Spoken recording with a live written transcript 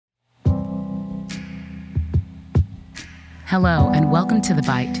Hello, and welcome to The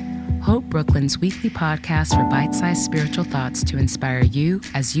Bite, Hope Brooklyn's weekly podcast for bite-sized spiritual thoughts to inspire you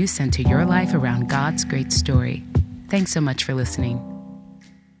as you center your life around God's great story. Thanks so much for listening.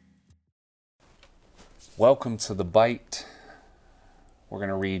 Welcome to The Bite. We're going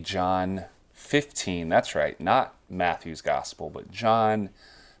to read John 15. That's right, not Matthew's Gospel, but John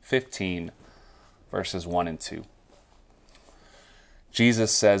 15, verses 1 and 2.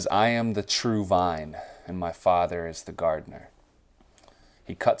 Jesus says, "I am the true vine, and my Father is the gardener.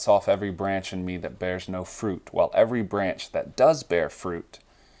 He cuts off every branch in me that bears no fruit, while every branch that does bear fruit,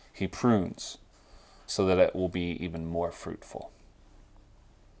 he prunes, so that it will be even more fruitful."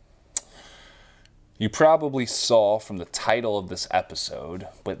 You probably saw from the title of this episode,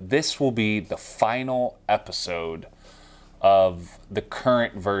 but this will be the final episode of the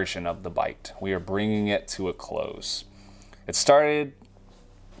current version of The Bite. We are bringing it to a close. It started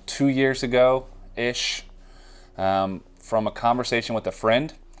 2 years ago-ish from a conversation with a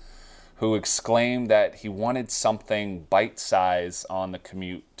friend who exclaimed that he wanted something bite-sized on the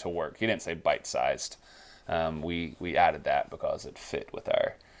commute to work. He didn't say bite-sized. We added that because it fit with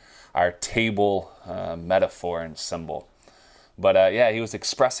our table metaphor and symbol. But he was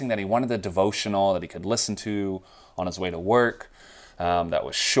expressing that he wanted a devotional that he could listen to on his way to work, that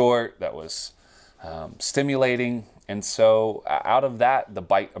was short, that was stimulating. And so out of that, The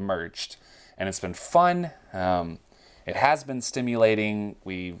Bite emerged. And it's been fun. It has been stimulating.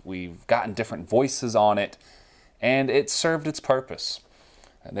 We've gotten different voices on it. And it served its purpose.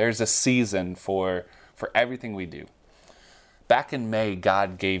 There's a season for everything we do. Back in May,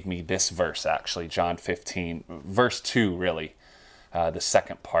 God gave me this verse, actually, John 15, verse 2, really, the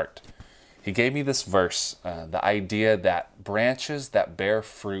second part. He gave me this verse, the idea that branches that bear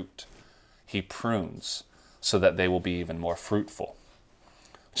fruit, he prunes, so that they will be even more fruitful.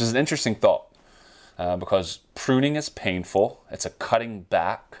 Which is an interesting thought, because pruning is painful. It's a cutting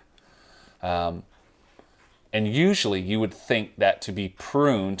back. And usually you would think that to be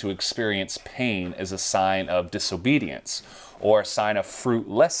pruned, to experience pain, is a sign of disobedience or a sign of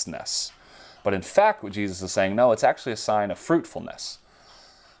fruitlessness. But in fact, what Jesus is saying, no, it's actually a sign of fruitfulness.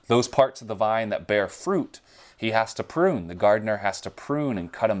 Those parts of the vine that bear fruit, he has to prune. The gardener has to prune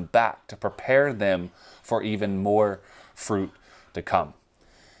and cut them back to prepare them for even more fruit to come.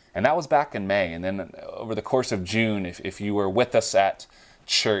 And that was back in May. And then over the course of June, if you were with us at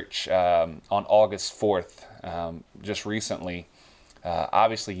church on August 4th, just recently,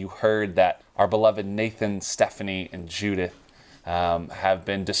 obviously you heard that our beloved Nathan, Stephanie, and Judith have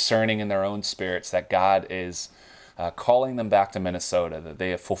been discerning in their own spirits that God is calling them back to Minnesota, that they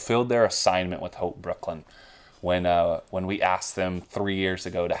have fulfilled their assignment with Hope Brooklyn when we asked them 3 years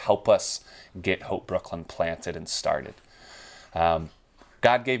ago to help us get Hope Brooklyn planted and started.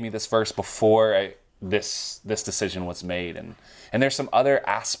 God gave me this verse before this decision was made, and there's some other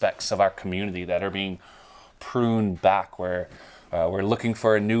aspects of our community that are being pruned back. Where we're looking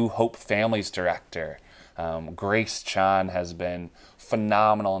for a new Hope Families director. Grace Chan has been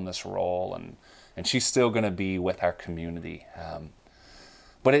phenomenal in this role, and she's still going to be with our community.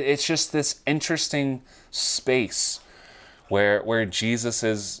 But it's just this interesting space where Jesus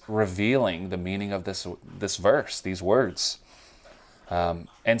is revealing the meaning of this verse, these words.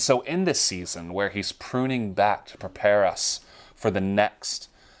 And so in this season where he's pruning back to prepare us for the next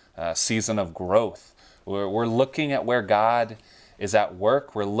season of growth, we're looking at where God is at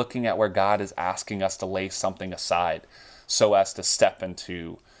work. We're looking at where God is asking us to lay something aside so as to step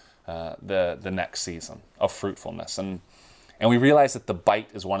into the next season of fruitfulness. And we realize that The Bite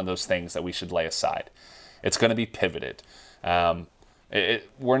is one of those things that we should lay aside. It's going to be pivoted.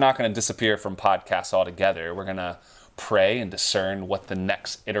 We're not going to disappear from podcasts altogether. We're going to pray and discern what the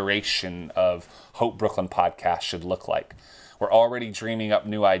next iteration of Hope Brooklyn podcast should look like. We're already dreaming up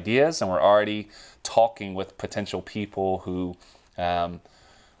new ideas, and we're already talking with potential people who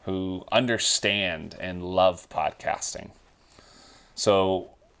understand and love podcasting.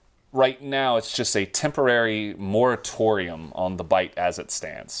 So right now, it's just a temporary moratorium on The Bite as it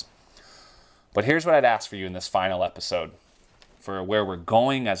stands. But here's what I'd ask for you in this final episode for where we're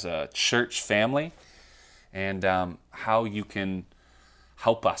going as a church family, and how you can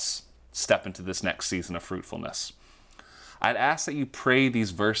help us step into this next season of fruitfulness. I'd ask that you pray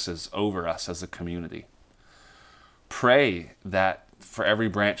these verses over us as a community. Pray that for every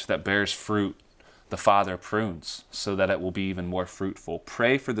branch that bears fruit, the Father prunes so that it will be even more fruitful.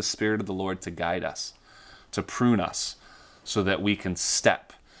 Pray for the Spirit of the Lord to guide us, to prune us, so that we can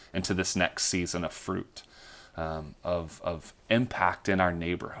step into this next season of fruit, of impact in our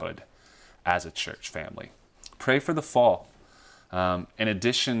neighborhood as a church family. Pray for the fall. In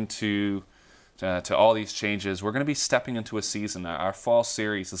addition to to all these changes, we're going to be stepping into a season. Our fall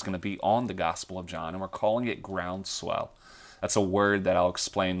series is going to be on the Gospel of John, and we're calling it groundswell. That's a word that I'll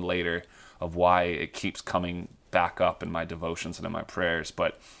explain later of why it keeps coming back up in my devotions and in my prayers.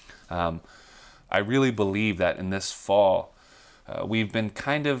 But I really believe that in this fall, we've been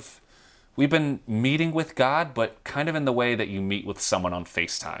meeting with God, but kind of in the way that you meet with someone on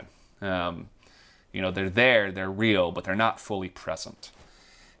FaceTime. They're there, they're real, but they're not fully present.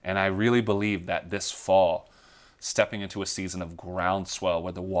 And I really believe that this fall, stepping into a season of groundswell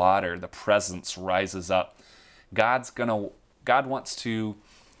where the water, the presence rises up, God wants to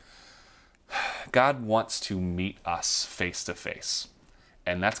meet us face to face.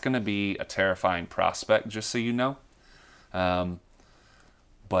 And that's going to be a terrifying prospect, just so you know.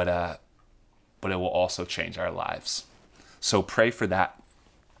 But it will also change our lives. So pray for that.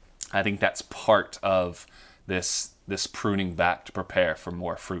 I think that's part of this pruning back to prepare for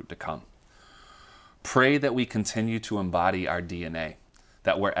more fruit to come. Pray that we continue to embody our DNA,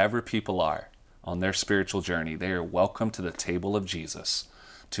 that wherever people are on their spiritual journey, they are welcome to the table of Jesus,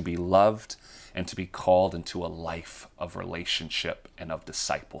 to be loved and to be called into a life of relationship and of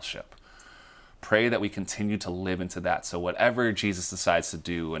discipleship. Pray that we continue to live into that. So whatever Jesus decides to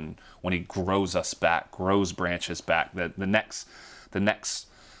do, and when he grows us back, grows branches back, the next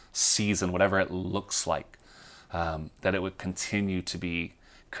season, whatever it looks like, that it would continue to be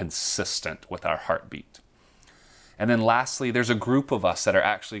consistent with our heartbeat. And then lastly, there's a group of us that are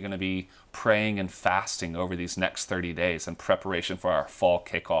actually going to be praying and fasting over these next 30 days in preparation for our fall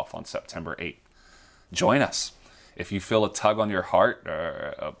kickoff on September 8th. Join us. If you feel a tug on your heart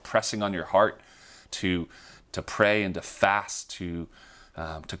or a pressing on your heart to pray and to fast, to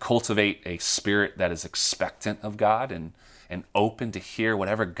cultivate a spirit that is expectant of God and open to hear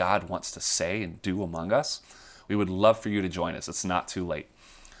whatever God wants to say and do among us, we would love for you to join us. It's not too late.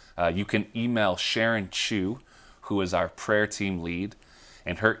 You can email Sharon Chu, who is our prayer team lead,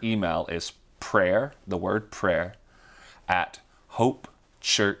 and her email is prayer, the word prayer, at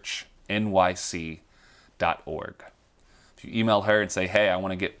hopechurchnyc.org. If you email her and say, hey, I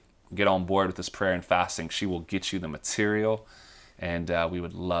want to get on board with this prayer and fasting, she will get you the material, and we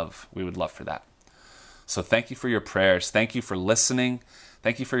would love for that. So thank you for your prayers. Thank you for listening.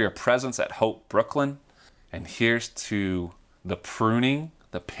 Thank you for your presence at Hope Brooklyn. And here's to the pruning,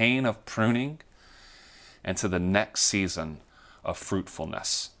 the pain of pruning, and to the next season of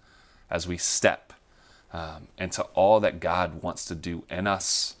fruitfulness as we step into all that God wants to do in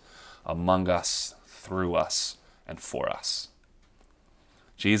us, among us, through us, and for us.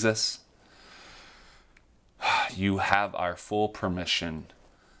 Jesus, you have our full permission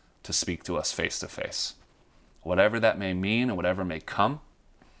to speak to us face to face. Whatever that may mean and whatever may come,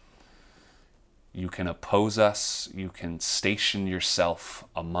 you can oppose us. You can station yourself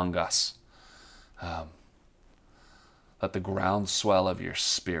among us. Let the groundswell of your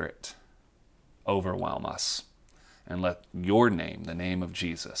Spirit overwhelm us. And let your name, the name of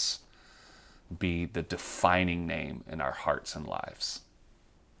Jesus, be the defining name in our hearts and lives.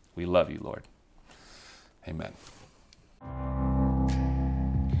 We love you, Lord. Amen.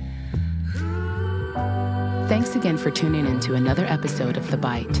 Thanks again for tuning in to another episode of The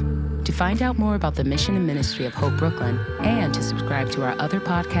Bite. To find out more about the mission and ministry of Hope Brooklyn and to subscribe to our other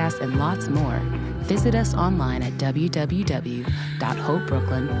podcasts and lots more, visit us online at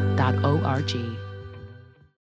www.hopebrooklyn.org.